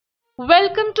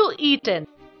Welcome to eTEN,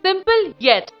 simple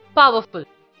yet powerful.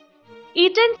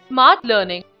 eTEN Smart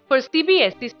Learning for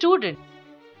CBSE students.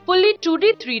 Fully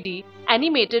 2D 3D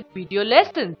animated video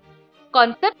lessons.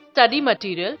 Concept study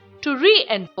material to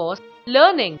reinforce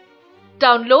learning.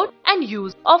 Download and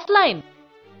use offline.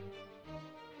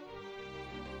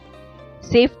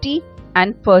 Safety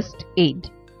and first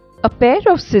aid. A pair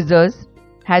of scissors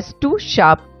has two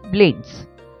sharp blades.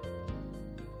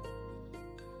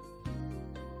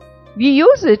 We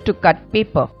use it to cut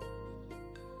paper.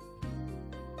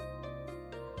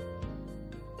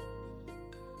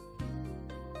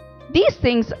 These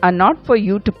things are not for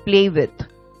you to play with.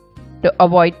 To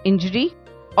avoid injury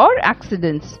or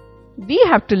accidents, we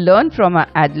have to learn from our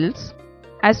adults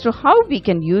as to how we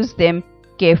can use them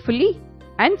carefully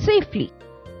and safely.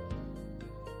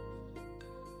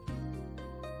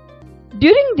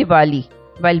 During Diwali,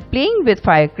 while playing with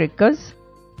firecrackers,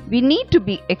 we need to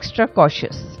be extra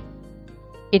cautious.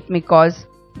 It may cause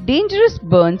dangerous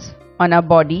burns on our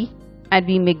body and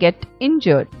we may get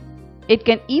injured. It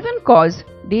can even cause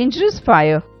dangerous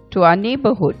fire to our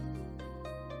neighborhood.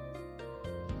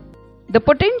 The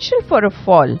potential for a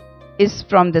fall is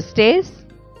from the stairs,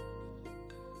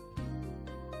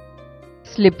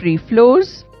 slippery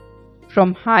floors,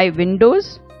 from high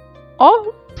windows,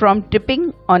 or from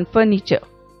tripping on furniture.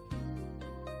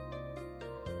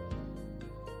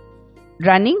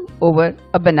 Running over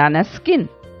a banana skin.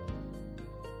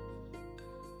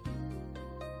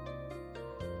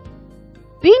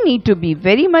 We need to be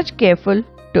very much careful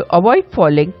to avoid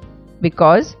falling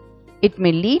because it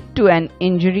may lead to an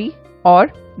injury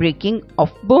or breaking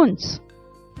of bones.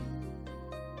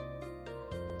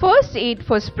 First aid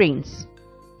for sprains.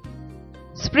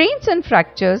 Sprains and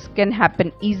fractures can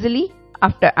happen easily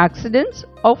after accidents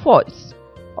or falls,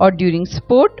 or during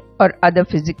sport or other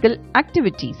physical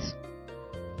activities.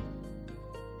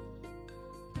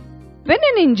 When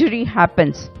an injury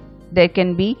happens, there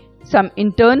can be some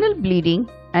internal bleeding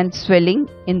and swelling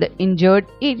in the injured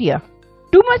area.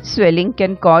 Too much swelling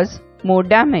can cause more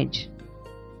damage.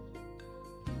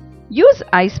 Use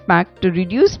ice pack to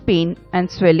reduce pain and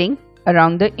swelling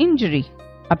around the injury.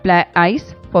 Apply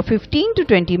ice for 15 to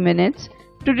 20 minutes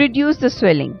to reduce the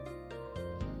swelling.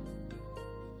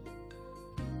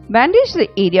 Bandage the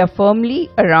area firmly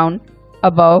around,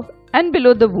 above and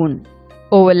below the wound.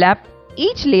 Overlap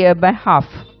each layer by half.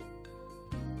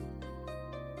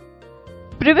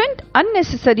 Prevent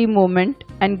unnecessary movement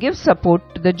and give support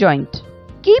to the joint.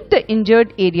 Keep the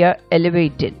injured area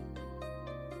elevated.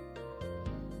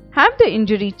 Have the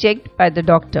injury checked by the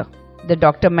doctor. The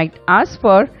doctor might ask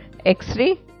for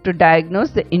X-ray to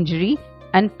diagnose the injury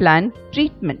and plan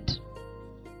treatment.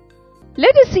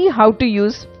 Let us see how to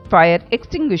use fire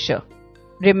extinguisher.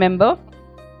 Remember,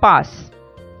 pass,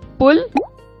 pull,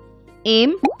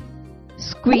 aim,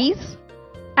 squeeze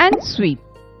and sweep.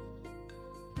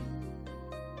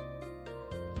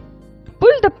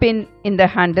 Pull the pin in the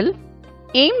handle,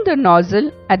 aim the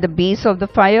nozzle at the base of the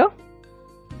fire,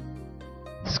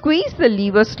 squeeze the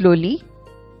lever slowly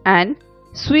and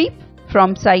sweep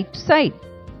from side to side.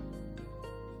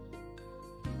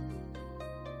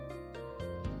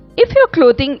 If your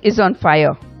clothing is on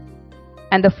fire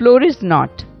and the floor is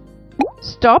not,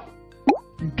 stop,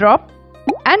 drop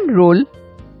and roll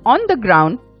on the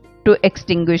ground to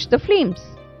extinguish the flames.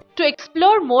 To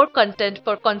explore more content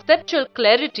for conceptual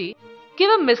clarity, give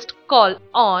a missed call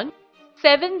on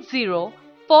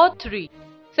 7043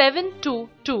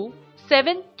 722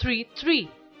 733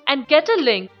 and get a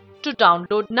link to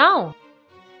download now.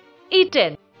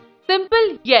 eTEN,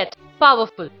 simple yet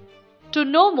powerful. To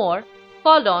know more,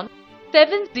 call on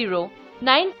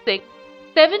 7096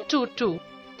 722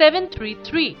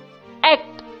 733.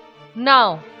 Act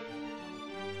now.